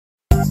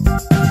Hi,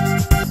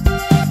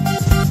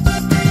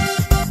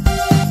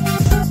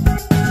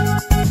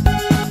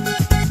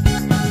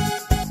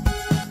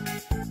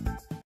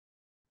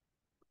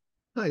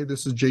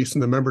 this is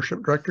Jason, the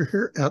Membership Director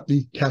here at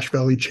the Cache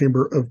Valley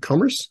Chamber of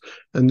Commerce,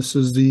 and this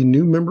is the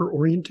new member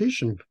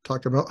orientation.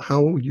 Talk about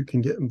how you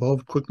can get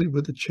involved quickly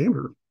with the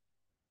Chamber.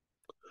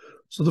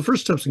 So the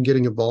first steps in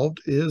getting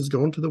involved is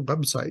going to the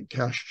website,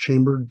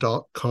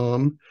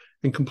 cachechamber.com,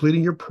 and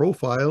completing your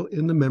profile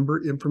in the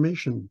member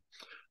information.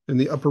 In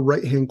the upper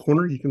right-hand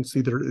corner, you can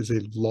see there is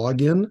a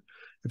login.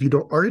 If you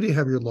don't already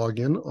have your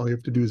login, all you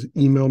have to do is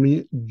email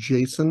me,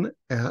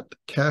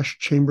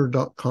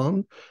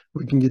 jason@cachechamber.com.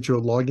 We can get you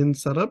a login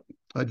set up.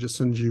 I just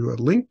send you a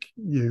link,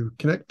 you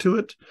connect to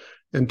it,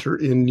 enter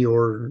in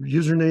your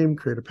username,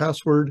 create a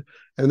password,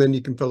 and then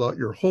you can fill out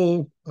your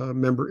whole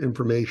member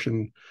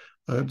information.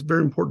 It's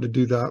very important to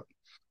do that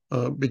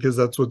because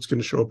that's what's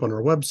going to show up on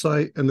our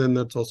website, and then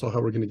that's also how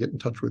we're going to get in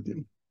touch with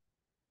you.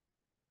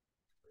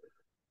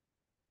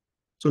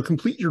 So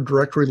complete your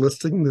directory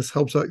listing. This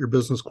helps out your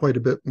business quite a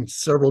bit in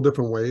several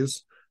different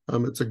ways.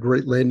 It's a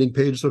great landing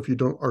page, so if you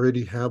don't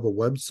already have a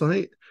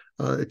website,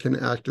 it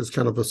can act as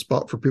kind of a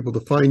spot for people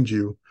to find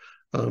you.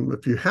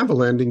 If you have a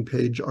landing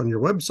page on your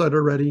website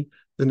already,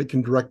 then it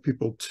can direct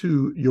people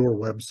to your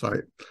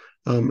website.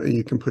 And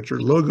you can put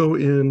your logo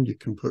in, you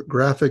can put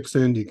graphics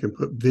in, you can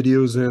put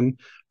videos in.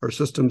 Our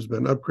system's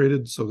been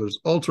upgraded, so there's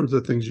all sorts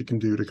of things you can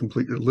do to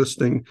complete your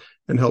listing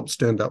and help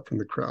stand out from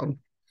the crowd.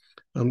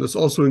 This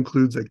also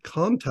includes a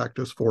contact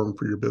us form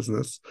for your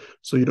business.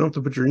 So you don't have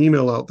to put your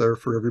email out there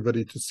for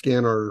everybody to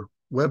scan our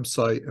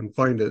website and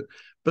find it,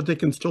 but they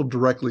can still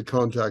directly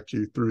contact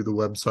you through the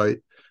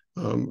website.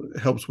 It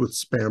helps with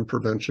spam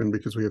prevention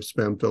because we have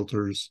spam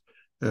filters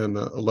and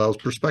allows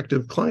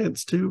prospective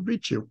clients to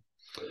reach you.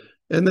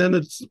 And then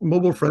it's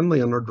mobile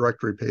friendly on our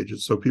directory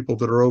pages. So people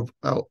that are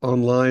out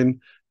online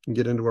can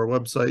get into our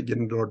website, get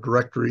into our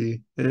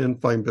directory,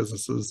 and find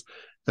businesses.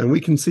 And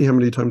we can see how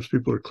many times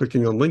people are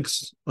clicking on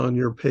links on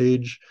your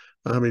page,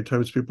 how many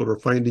times people are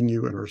finding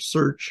you in our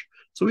search.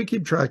 So we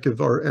keep track of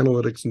our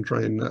analytics and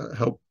try and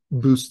help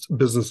boost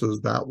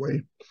businesses that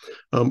way.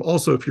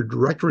 Also, if your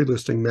directory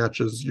listing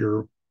matches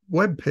your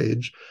web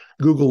page,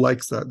 Google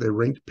likes that. They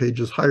rank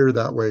pages higher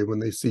that way when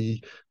they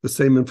see the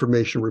same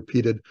information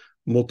repeated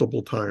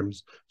multiple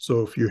times.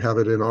 So if you have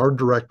it in our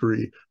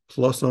directory,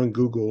 plus on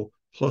Google,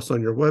 plus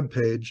on your web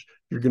page,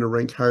 you're going to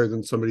rank higher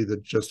than somebody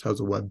that just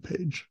has a web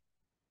page.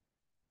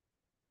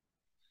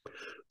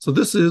 So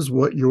this is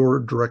what your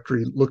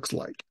directory looks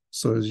like.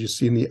 So as you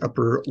see in the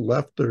upper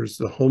left, there's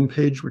the home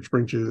page, which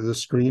brings you to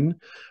this screen,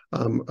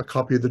 a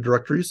copy of the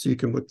directory so you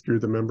can look through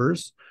the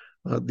members,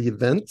 the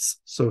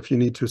events. So if you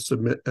need to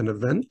submit an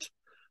event,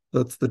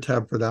 that's the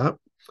tab for that.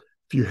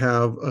 If you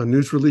have a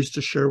news release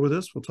to share with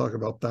us, we'll talk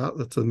about that.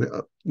 That's in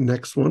the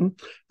next one.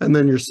 And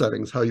then your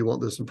settings, how you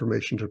want this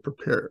information to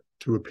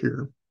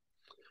appear.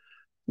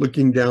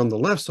 Looking down the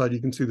left side,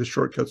 you can see the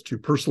shortcuts to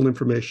personal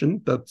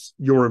information. That's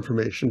your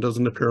information,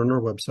 doesn't appear on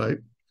our website.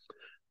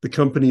 The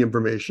company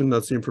information,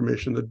 that's the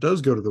information that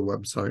does go to the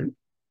website.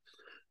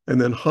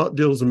 And then hot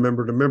deals and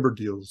member-to-member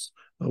deals.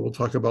 We'll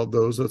talk about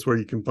those. That's where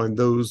you can find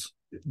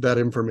that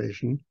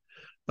information.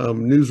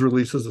 News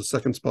releases, a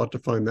second spot to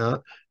find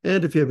that.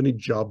 And if you have any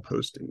job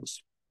postings.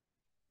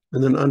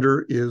 And then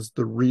under is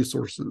the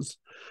resources.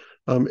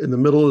 In the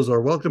middle is our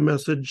welcome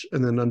message.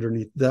 And then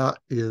underneath that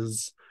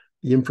is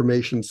the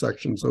information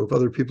section. So if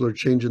other people are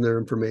changing their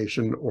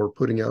information or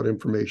putting out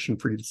information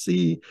for you to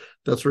see,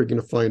 that's where you're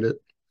going to find it.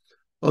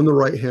 On the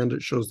right hand,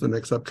 it shows the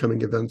next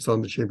upcoming events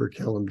on the Chamber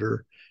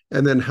calendar,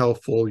 and then how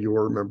full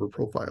your member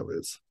profile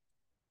is.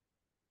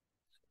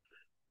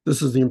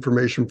 This is the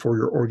information for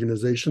your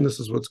organization.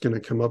 This is what's going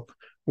to come up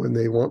when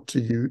they want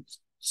to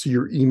see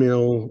your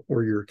email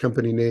or your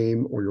company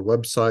name or your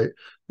website.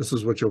 This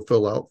is what you'll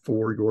fill out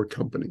for your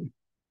company.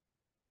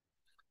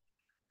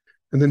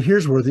 And then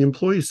here's where the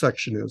employee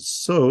section is.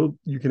 So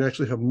you can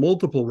actually have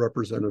multiple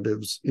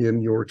representatives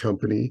in your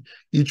company.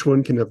 Each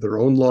one can have their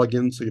own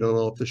login, so you don't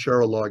all have to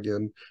share a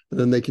login. And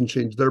then they can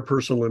change their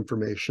personal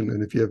information.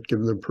 And if you have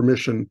given them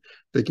permission,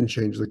 they can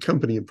change the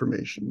company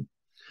information.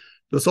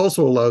 This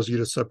also allows you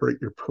to separate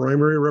your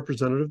primary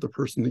representative, the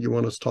person that you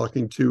want us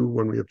talking to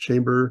when we have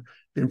chamber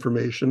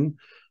information,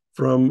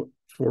 from,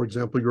 for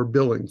example, your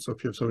billing. So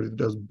if you have somebody that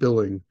does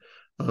billing,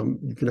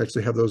 you can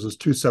actually have those as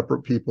two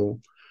separate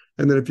people.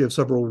 And then if you have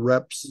several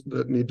reps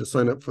that need to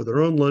sign up for their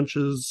own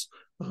lunches,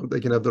 they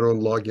can have their own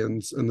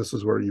logins, and this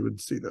is where you would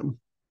see them.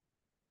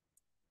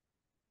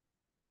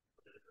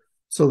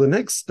 So the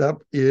next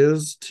step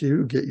is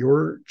to get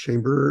your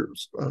chamber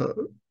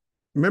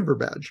member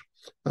badge.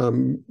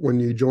 When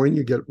you join,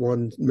 you get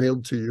one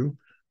mailed to you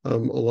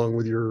along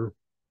with your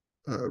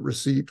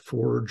receipt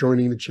for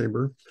joining the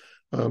chamber.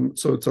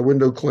 So it's a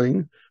window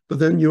cling, but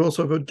then you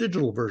also have a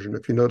digital version.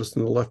 If you notice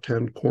in the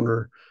left-hand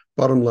corner,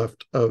 bottom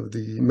left of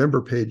the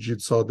member page, you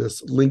saw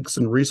this links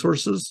and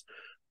resources.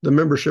 The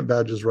membership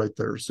badge is right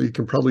there. So you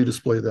can probably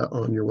display that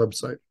on your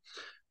website.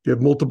 If you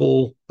have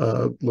multiple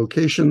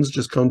locations,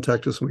 just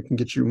contact us and we can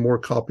get you more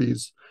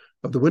copies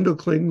of the window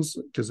clings,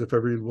 because if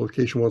every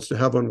location wants to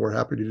have one, we're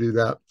happy to do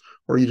that.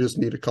 Or you just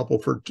need a couple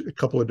for a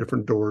couple of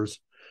different doors,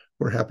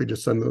 we're happy to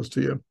send those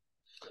to you.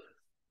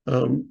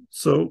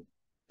 So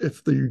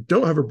if you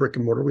don't have a brick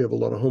and mortar, we have a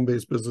lot of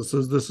home-based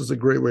businesses. This is a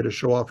great way to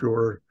show off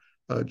your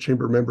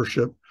chamber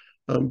membership.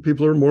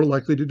 People are more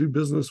likely to do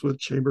business with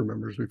chamber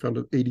members. We found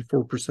that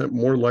 84%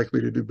 more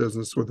likely to do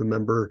business with a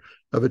member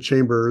of a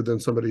chamber than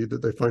somebody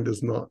that they find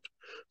is not.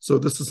 So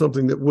this is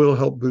something that will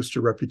help boost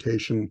your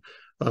reputation.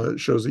 It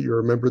shows that you're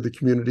a member of the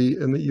community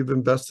and that you've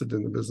invested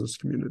in the business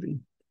community.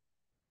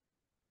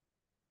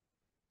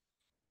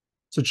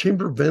 So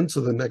chamber events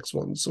are the next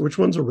ones. So which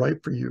ones are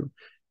right for you?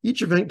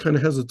 Each event kind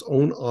of has its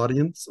own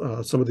audience.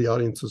 Some of the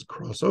audiences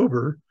cross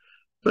over,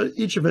 but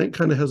each event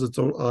kind of has its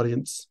own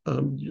audience,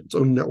 its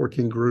own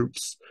networking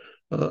groups,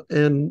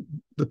 and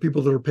the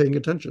people that are paying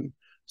attention.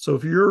 So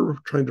if you're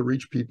trying to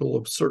reach people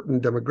of certain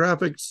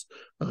demographics,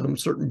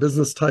 certain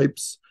business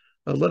types,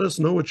 let us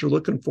know what you're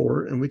looking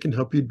for, and we can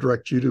help you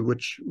direct you to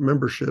which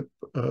membership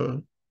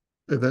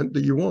event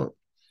that you want.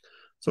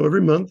 So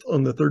every month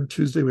on the third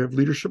Tuesday, we have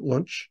leadership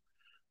lunch.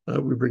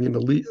 We bring in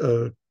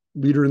a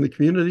leader in the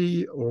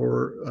community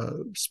or a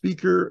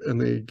speaker, and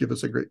they give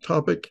us a great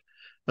topic.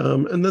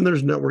 And then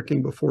there's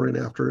networking before and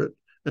after it,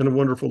 and a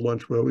wonderful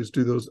lunch. We always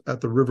do those at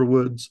the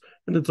Riverwoods,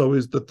 and it's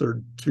always the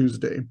third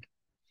Tuesday.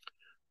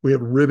 We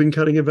have ribbon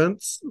cutting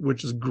events,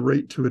 which is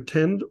great to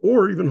attend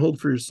or even hold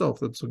for yourself.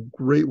 That's a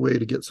great way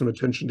to get some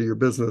attention to your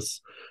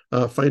business.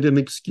 Find an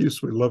excuse.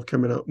 We love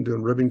coming out and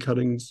doing ribbon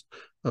cuttings.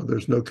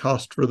 There's no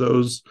cost for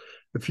those.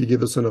 If you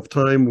give us enough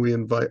time, we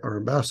invite our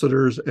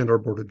ambassadors and our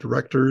board of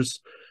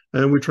directors,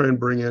 and we try and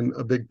bring in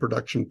a big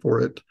production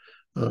for it,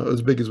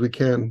 as big as we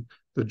can,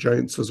 the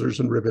giant scissors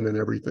and ribbon and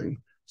everything.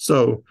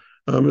 So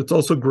it's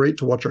also great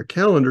to watch our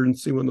calendar and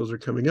see when those are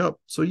coming up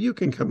so you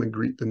can come and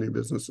greet the new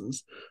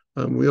businesses.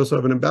 We also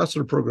have an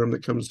ambassador program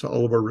that comes to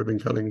all of our ribbon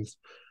cuttings.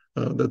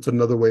 That's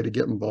another way to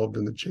get involved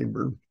in the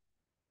chamber.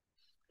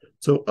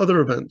 So other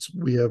events,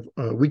 we have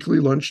weekly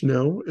lunch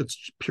now.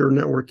 It's pure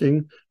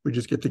networking. We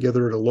just get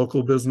together at a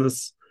local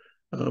business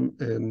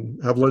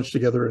and have lunch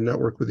together and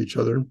network with each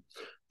other.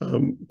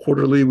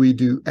 Quarterly, we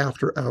do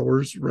after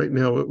hours. Right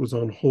now it was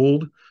on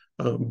hold,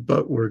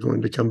 but we're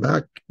going to come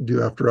back,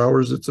 do after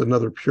hours. It's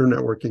another pure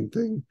networking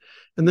thing.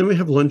 And then we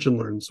have lunch and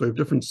learn. So we have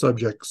different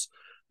subjects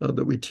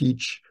that we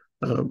teach.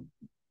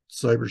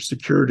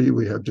 Cybersecurity,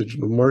 we have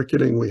digital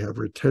marketing, we have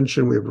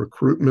retention, we have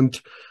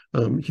recruitment,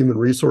 human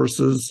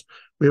resources.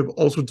 We have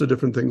all sorts of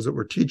different things that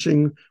we're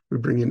teaching. We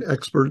bring in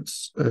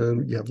experts,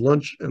 and you have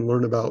lunch and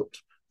learn about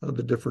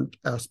the different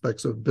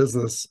aspects of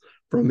business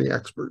from the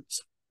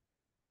experts.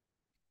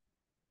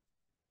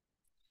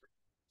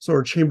 So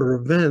our chamber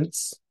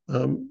events,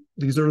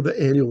 these are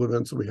the annual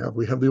events that we have.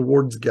 We have the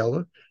awards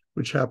gala,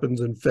 which happens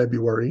in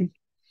February.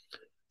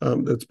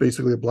 That's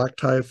basically a black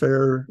tie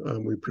affair.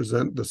 We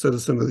present the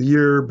Citizen of the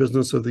Year,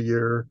 Business of the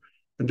Year,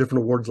 and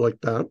different awards like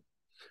that.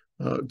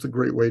 It's a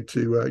great way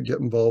to get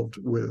involved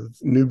with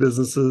new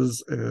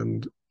businesses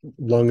and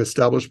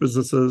long-established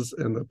businesses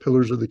and the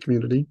pillars of the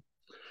community.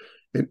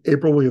 In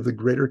April, we have the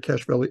Greater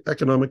Cache Valley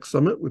Economic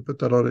Summit. We put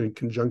that on in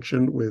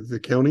conjunction with the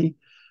county.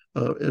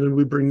 And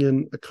we bring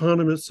in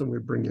economists and we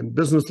bring in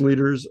business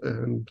leaders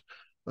and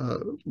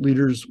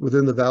leaders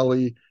within the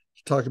valley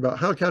to talk about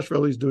how Cache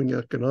Valley is doing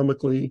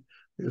economically.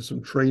 We have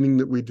some training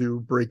that we do,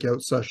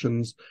 breakout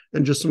sessions,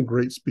 and just some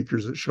great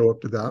speakers that show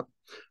up to that.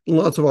 And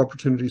lots of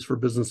opportunities for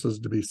businesses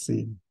to be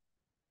seen.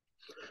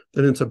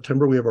 Then in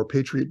September, we have our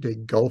Patriot Day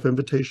Golf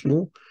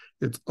Invitational.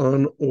 It's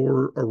on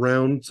or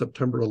around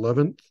September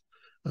 11th,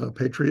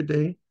 Patriot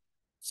Day.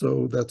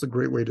 So that's a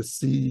great way to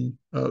see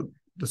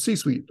the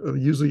C-suite.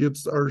 Usually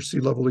it's our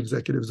C-level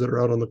executives that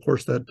are out on the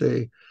course that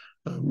day.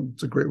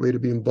 It's a great way to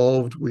be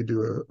involved. We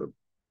do a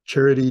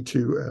charity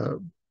to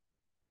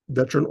a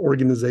veteran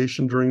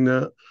organization during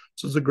that.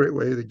 So it's a great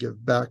way to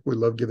give back. We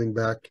love giving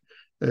back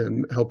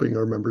and helping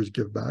our members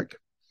give back.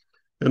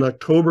 In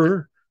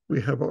October, we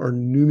have our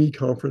NUMMI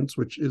conference,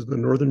 which is the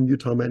Northern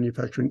Utah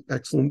Manufacturing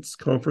Excellence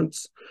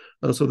Conference.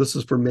 So this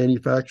is for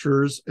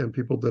manufacturers and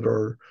people that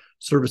are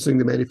servicing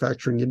the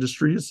manufacturing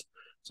industries.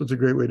 So it's a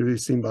great way to be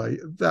seen by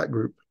that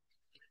group.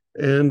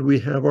 And we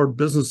have our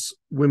Business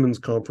Women's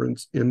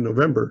Conference in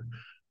November.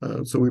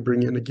 So we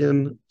bring in,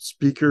 again,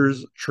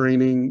 speakers,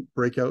 training,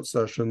 breakout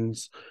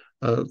sessions,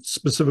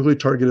 specifically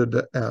targeted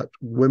at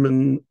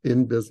women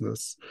in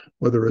business,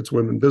 whether it's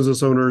women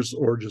business owners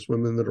or just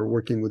women that are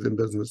working within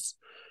business.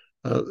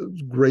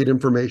 Great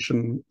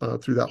information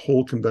through that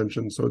whole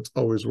convention, so it's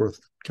always worth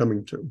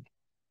coming to.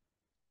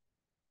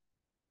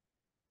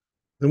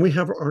 Then we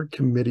have our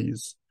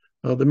committees.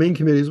 The main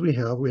committees we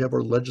have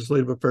our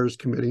Legislative Affairs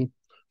Committee,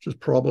 which is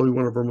probably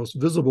one of our most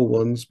visible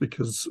ones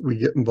because we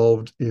get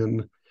involved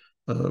in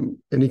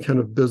any kind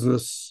of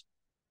business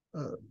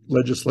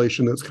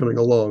legislation that's coming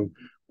along.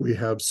 We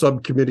have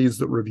subcommittees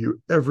that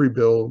review every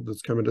bill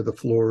that's coming to the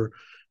floor,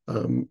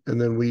 and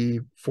then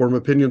we form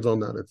opinions on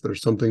that. If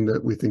there's something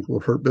that we think will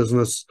hurt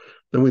business,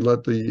 then we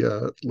let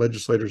the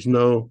legislators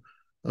know.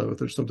 If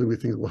there's something we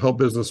think will help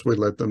business, we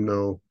let them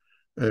know.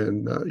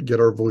 and get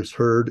our voice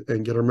heard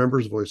and get our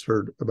members' voice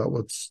heard about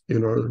what's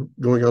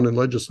going on in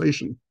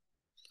legislation.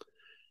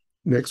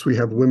 Next, we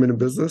have Women in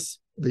Business.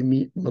 They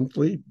meet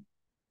monthly.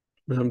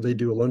 They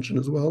do a luncheon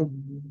as well.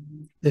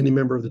 Any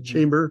member of the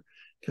chamber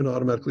can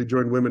automatically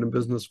join Women in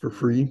Business for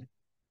free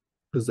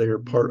because they are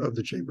part of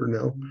the chamber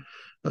now.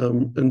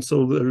 And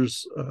so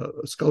there's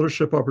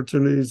scholarship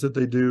opportunities that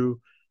they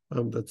do.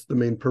 That's the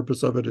main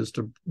purpose of it, is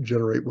to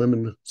generate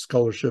women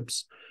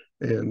scholarships,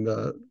 and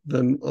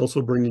then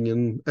also bringing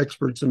in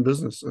experts in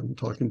business and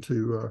talking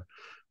to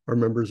our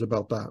members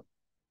about that.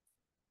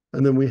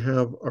 And then we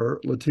have our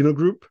Latino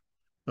group.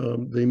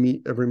 They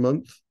meet every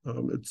month.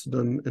 It's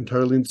done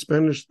entirely in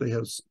Spanish. They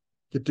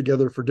get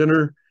together for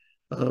dinner,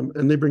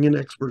 and they bring in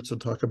experts to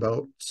talk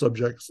about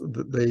subjects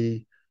that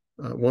they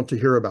want to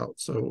hear about.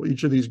 So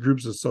each of these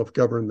groups is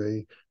self-governed.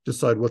 They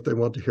decide what they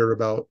want to hear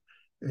about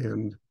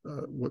and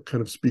what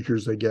kind of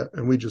speakers they get.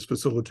 And we just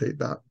facilitate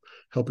that,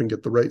 helping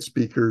get the right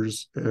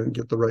speakers and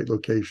get the right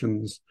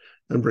locations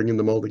and bringing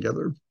them all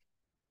together.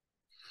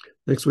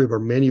 Next, we have our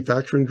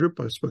manufacturing group.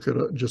 I spoke at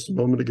just a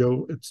moment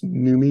ago. It's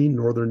NUMMI,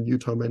 Northern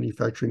Utah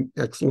Manufacturing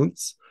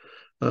Excellence.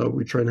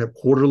 We try and have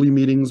quarterly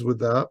meetings with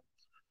that.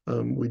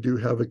 We do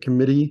have a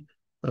committee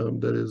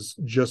that is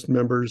just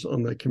members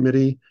on that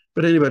committee,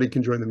 but anybody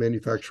can join the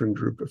manufacturing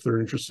group if they're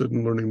interested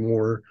in learning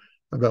more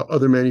about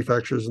other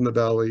manufacturers in the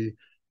Valley,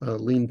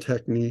 lean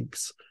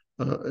techniques,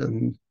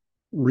 and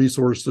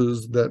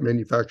resources that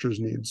manufacturers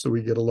need. So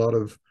we get a lot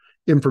of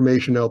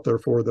information out there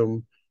for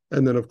them.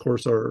 And then, of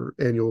course, our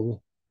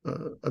annual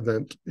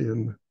event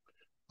in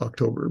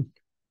October.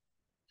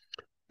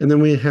 And then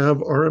we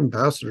have our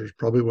ambassadors,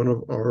 probably one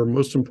of our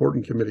most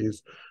important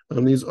committees.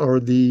 These are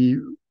the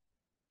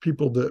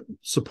people that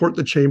support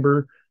the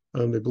chamber.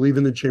 They believe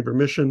in the chamber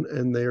mission,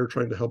 and they are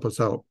trying to help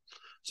us out.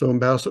 So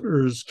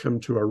ambassadors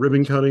come to our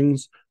ribbon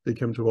cuttings, they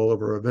come to all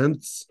of our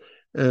events,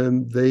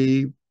 and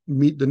they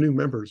meet the new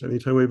members.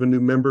 Anytime we have a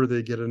new member,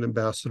 they get an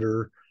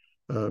ambassador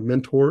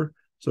mentor.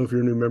 So if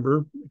you're a new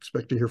member,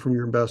 expect to hear from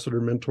your ambassador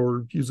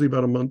mentor, usually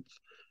about a month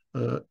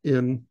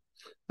in,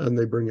 and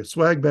they bring a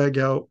swag bag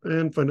out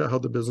and find out how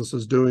the business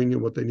is doing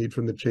and what they need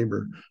from the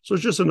chamber. So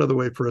it's just another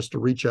way for us to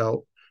reach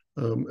out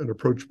and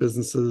approach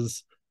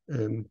businesses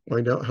and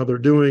find out how they're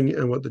doing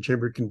and what the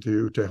chamber can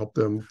do to help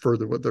them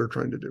further what they're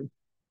trying to do.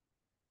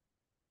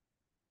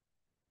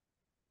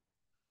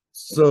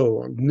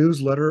 So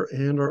newsletter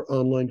and our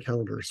online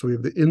calendar. So we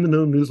have the In the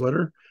Know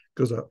newsletter,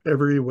 goes out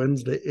every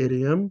Wednesday, 8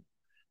 a.m.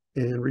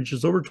 and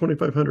reaches over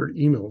 2,500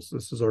 emails.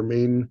 This is our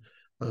main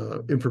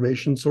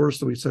information source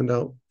that we send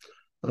out.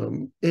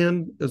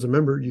 And as a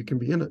member, you can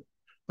be in it.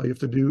 All you have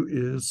to do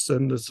is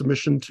send a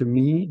submission to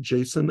me,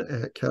 Jason,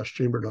 at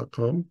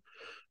cashchamber.com.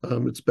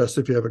 It's best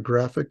if you have a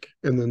graphic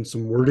and then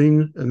some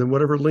wording and then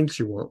whatever links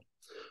you want.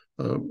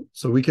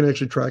 So we can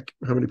actually track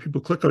how many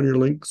people click on your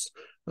links,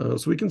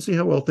 so we can see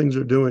how well things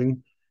are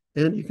doing,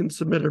 and you can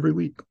submit every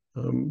week.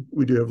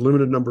 We do have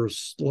limited number of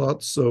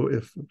slots, so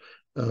if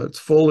it's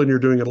full and you're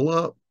doing it a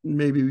lot,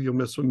 maybe you'll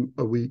miss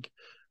a week.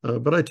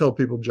 But I tell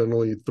people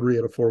generally 3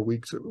 out of 4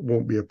 weeks, it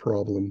won't be a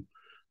problem,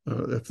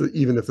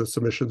 even if the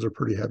submissions are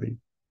pretty heavy.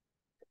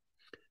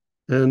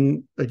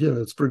 And again,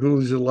 it's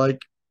frequently as you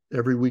like.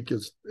 Every week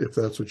is if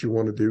that's what you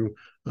want to do.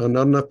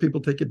 Not enough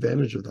people take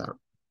advantage of that.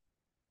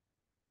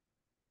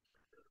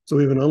 So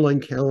we have an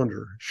online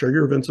calendar. Share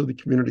your events with the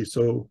community.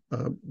 So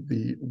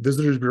the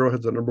Visitors Bureau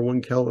has the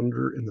 #1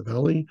 calendar in the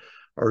Valley.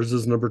 Ours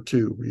is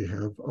 #2. We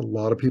have a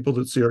lot of people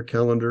that see our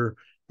calendar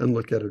and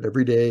look at it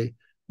every day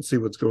and see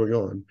what's going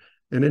on.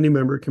 And any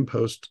member can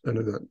post an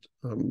event.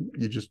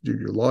 You just do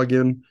your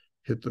login,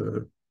 hit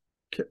the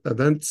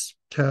events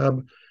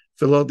tab,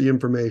 fill out the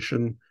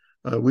information.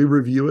 We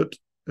review it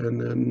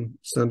and then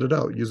send it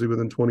out. Usually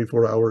within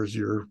 24 hours,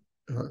 your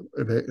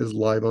event is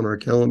live on our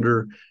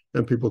calendar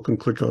and people can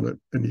click on it,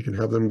 and you can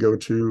have them go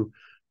to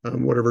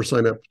whatever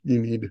sign up you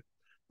need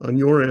on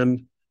your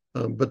end,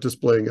 but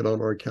displaying it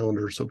on our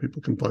calendar so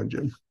people can find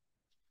you.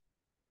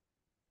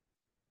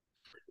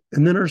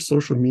 And then our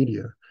social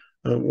media.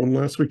 When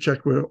last we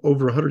checked, we're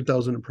over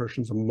 100,000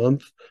 impressions a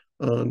month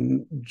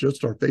on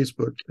just our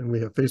Facebook, and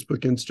we have Facebook,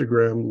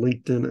 Instagram,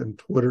 LinkedIn, and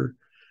Twitter.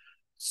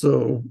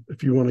 So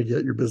if you want to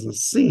get your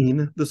business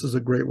seen, this is a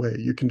great way.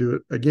 You can do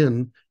it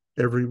again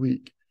every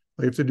week.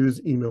 All you have to do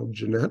is email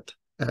Jeanette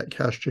at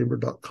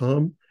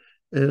cashchamber.com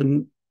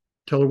and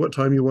tell her what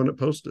time you want it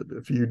posted.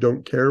 If you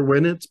don't care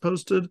when it's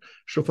posted,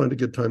 she'll find a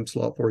good time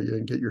slot for you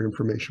and get your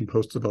information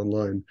posted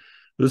online.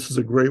 This is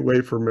a great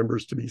way for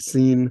members to be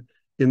seen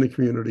in the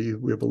community.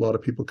 We have a lot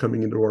of people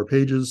coming into our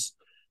pages.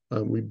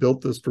 We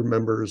built this for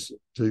members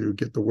to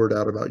get the word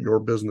out about your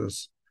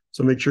business.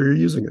 So make sure you're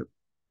using it.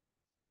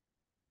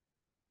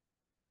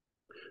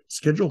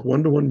 Schedule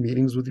one-to-one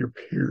meetings with your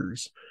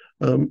peers.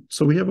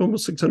 So we have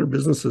almost 600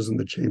 businesses in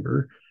the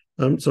chamber.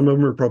 Some of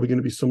them are probably going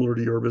to be similar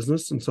to your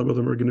business, and some of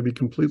them are going to be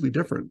completely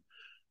different.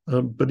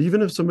 But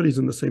even if somebody's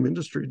in the same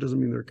industry, it doesn't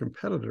mean they're a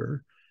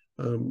competitor.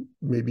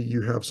 Maybe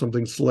you have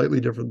something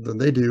slightly different than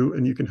they do,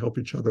 and you can help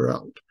each other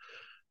out.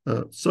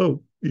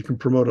 So you can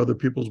promote other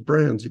people's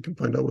brands. You can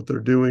find out what they're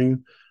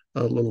doing.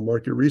 a little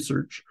market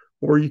research,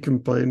 or you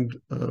can find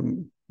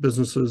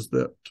businesses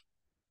that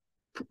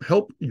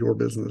help your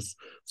business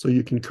so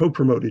you can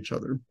co-promote each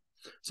other.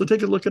 So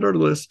take a look at our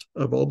list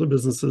of all the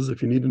businesses.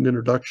 If you need an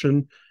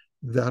introduction,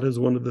 that is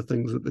one of the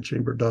things that the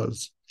chamber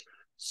does.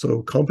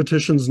 So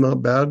competition is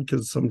not bad,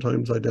 because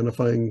sometimes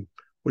identifying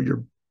what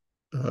your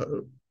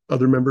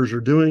other members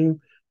are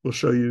doing will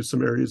show you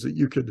some areas that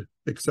you could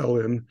excel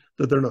in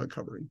that they're not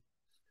covering.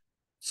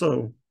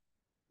 So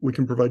we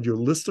can provide you a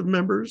list of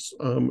members.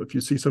 If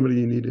you see somebody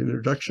you need an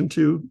introduction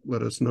to,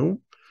 let us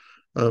know.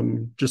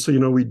 Just so you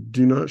know, we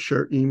do not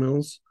share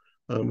emails.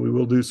 We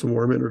will do some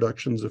warm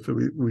introductions if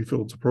we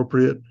feel it's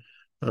appropriate.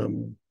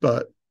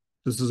 But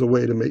this is a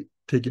way to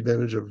take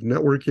advantage of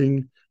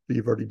networking that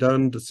you've already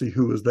done, to see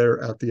who was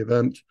there at the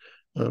event.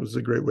 It's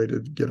a great way to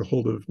get a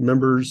hold of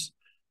members,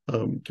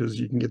 because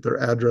you can get their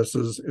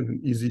addresses in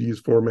an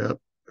easy-to-use format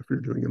if you're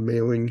doing a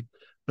mailing,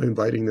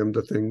 inviting them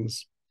to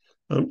things.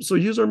 So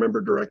use our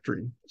member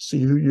directory.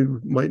 See who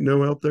you might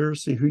know out there,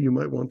 see who you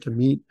might want to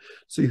meet,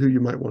 see who you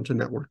might want to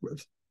network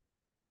with.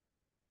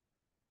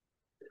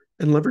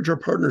 And leverage our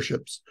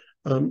partnerships.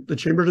 The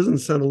chamber doesn't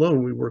stand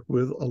alone. We work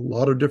with a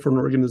lot of different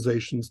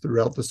organizations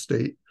throughout the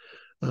state.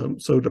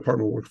 So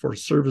Department of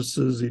Workforce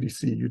Services,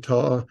 EDC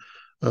Utah,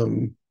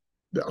 the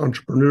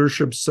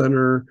Entrepreneurship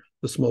Center,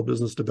 the Small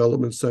Business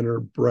Development Center,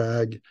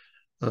 BRAG,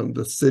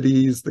 the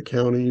cities, the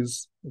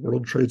counties,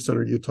 World Trade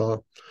Center, Utah.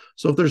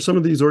 So if there's some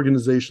of these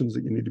organizations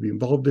that you need to be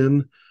involved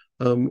in,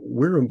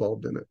 we're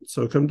involved in it.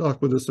 So come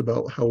talk with us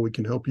about how we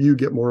can help you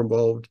get more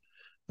involved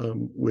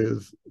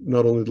with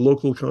not only the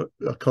local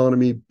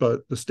economy,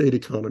 but the state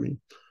economy.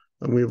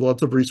 We have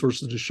lots of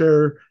resources to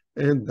share,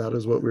 and that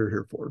is what we're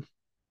here for.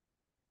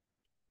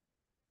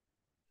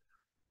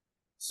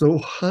 So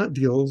hot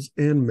deals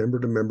and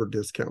member-to-member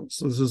discounts.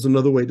 So this is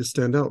another way to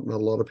stand out.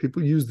 Not a lot of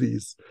people use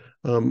these.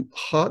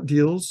 Hot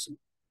deals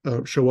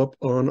show up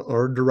on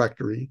our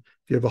directory.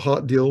 If you have a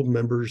hot deal,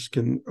 members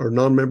can, or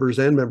non-members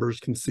and members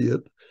can see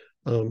it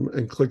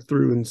and click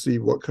through and see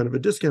what kind of a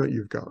discount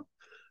you've got.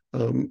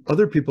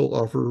 Other people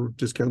offer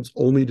discounts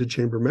only to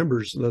chamber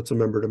members. So that's a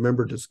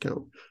member-to-member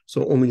discount.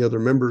 So only other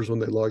members, when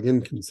they log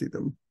in, can see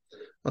them.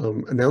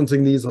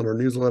 Announcing these on our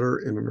newsletter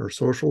and in our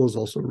social is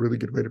also a really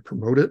good way to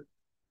promote it.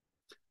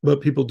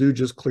 But people do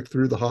just click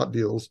through the hot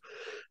deals.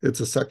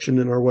 It's a section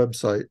in our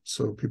website,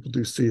 so people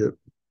do see it.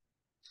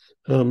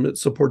 It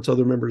supports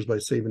other members by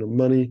saving them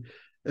money.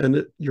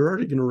 And you're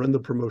already going to run the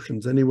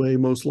promotions anyway,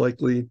 most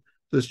likely.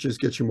 This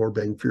just gets you more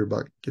bang for your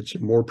buck, gets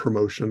you more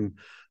promotion,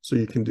 so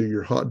you can do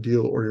your hot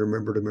deal or your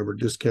member-to-member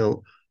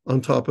discount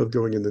on top of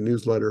going in the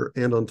newsletter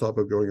and on top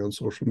of going on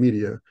social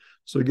media.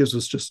 So it gives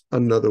us just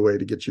another way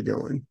to get you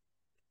going.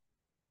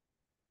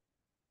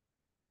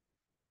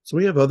 So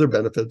we have other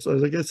benefits.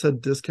 Like I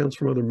said, discounts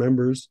from other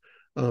members.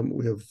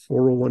 We have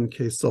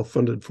 401k,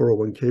 self-funded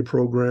 401k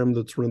program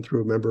that's run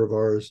through a member of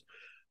ours.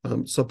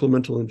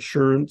 Supplemental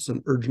insurance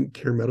and urgent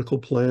care medical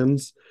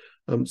plans.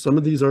 Some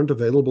of these aren't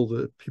available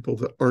to people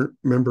that aren't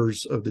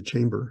members of the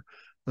chamber.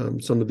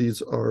 Some of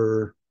these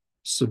are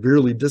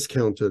severely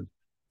discounted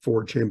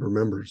for chamber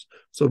members.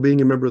 So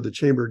being a member of the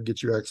chamber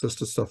gets you access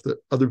to stuff that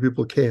other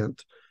people can't,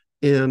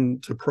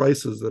 and to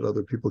prices that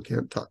other people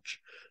can't touch.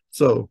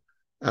 So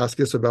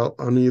ask us about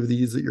any of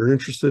these that you're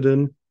interested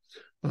in.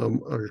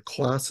 Our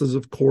classes,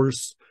 of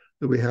course,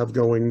 that we have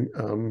going,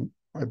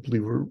 I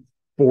believe we're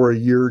for a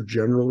year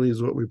generally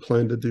is what we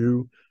plan to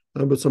do.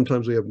 But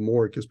sometimes we have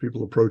more because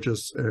people approach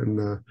us,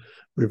 and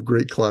we have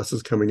great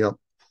classes coming up.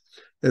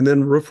 And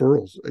then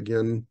referrals.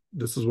 Again,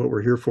 this is what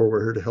we're here for.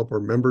 We're here to help our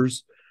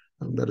members.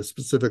 That is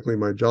specifically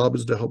my job,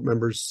 is to help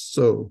members.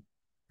 So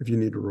if you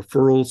need a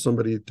referral,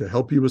 somebody to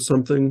help you with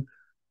something,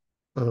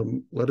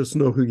 let us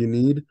know who you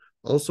need.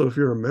 Also, if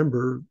you're a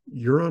member,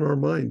 you're on our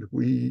mind.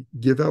 We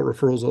give out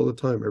referrals all the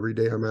time. Every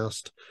day I'm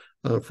asked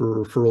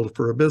for a referral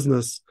for a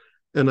business,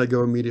 and I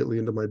go immediately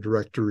into my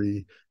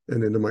directory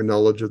and into my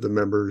knowledge of the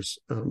members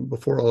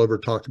before I'll ever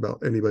talk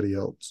about anybody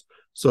else.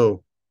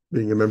 So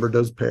being a member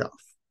does pay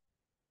off.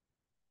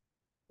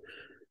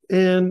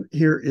 And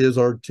here is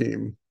our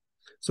team.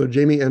 So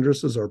Jamie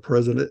Andrus is our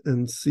president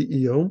and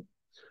CEO.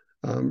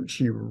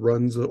 She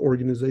runs the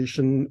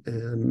organization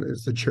and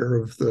is the chair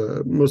of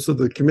most of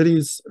the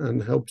committees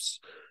and helps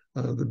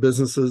the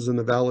businesses in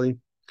the Valley.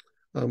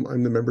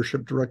 I'm the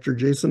membership director,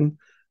 Jason,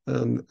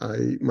 and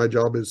my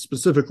job is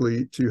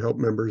specifically to help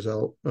members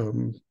out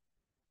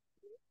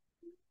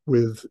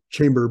with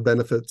chamber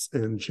benefits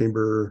and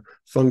chamber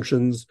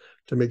functions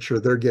to make sure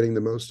they're getting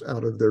the most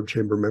out of their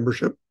chamber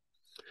membership.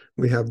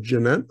 We have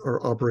Jeanette,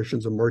 our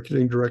operations and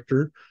marketing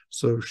director.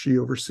 So she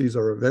oversees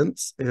our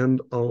events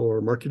and all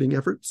our marketing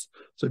efforts.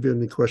 So if you have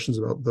any questions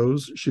about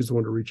those, she's the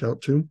one to reach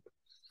out to.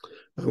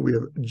 We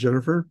have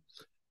Jennifer.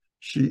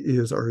 She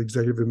is our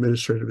executive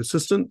administrative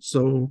assistant.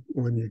 So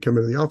when you come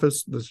into the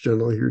office, that's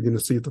generally who you're going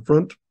to see at the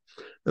front.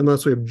 And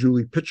last, we have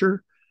Julie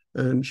Pitcher,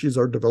 and she's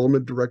our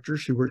development director.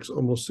 She works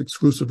almost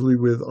exclusively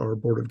with our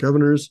board of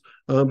governors,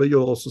 but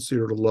you'll also see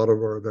her at a lot of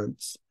our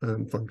events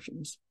and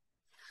functions.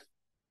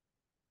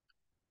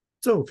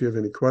 So if you have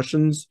any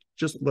questions,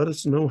 just let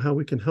us know how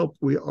we can help.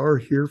 We are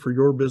here for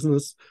your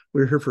business.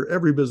 We're here for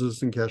every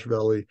business in Cache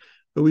Valley,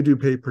 but we do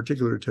pay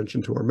particular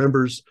attention to our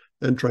members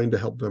and trying to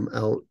help them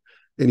out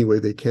any way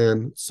they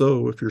can.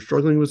 So if you're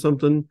struggling with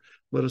something,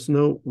 let us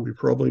know. We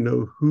probably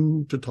know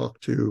who to talk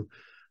to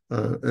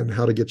and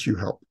how to get you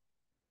help.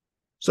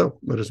 So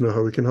let us know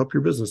how we can help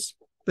your business.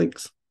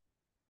 Thanks.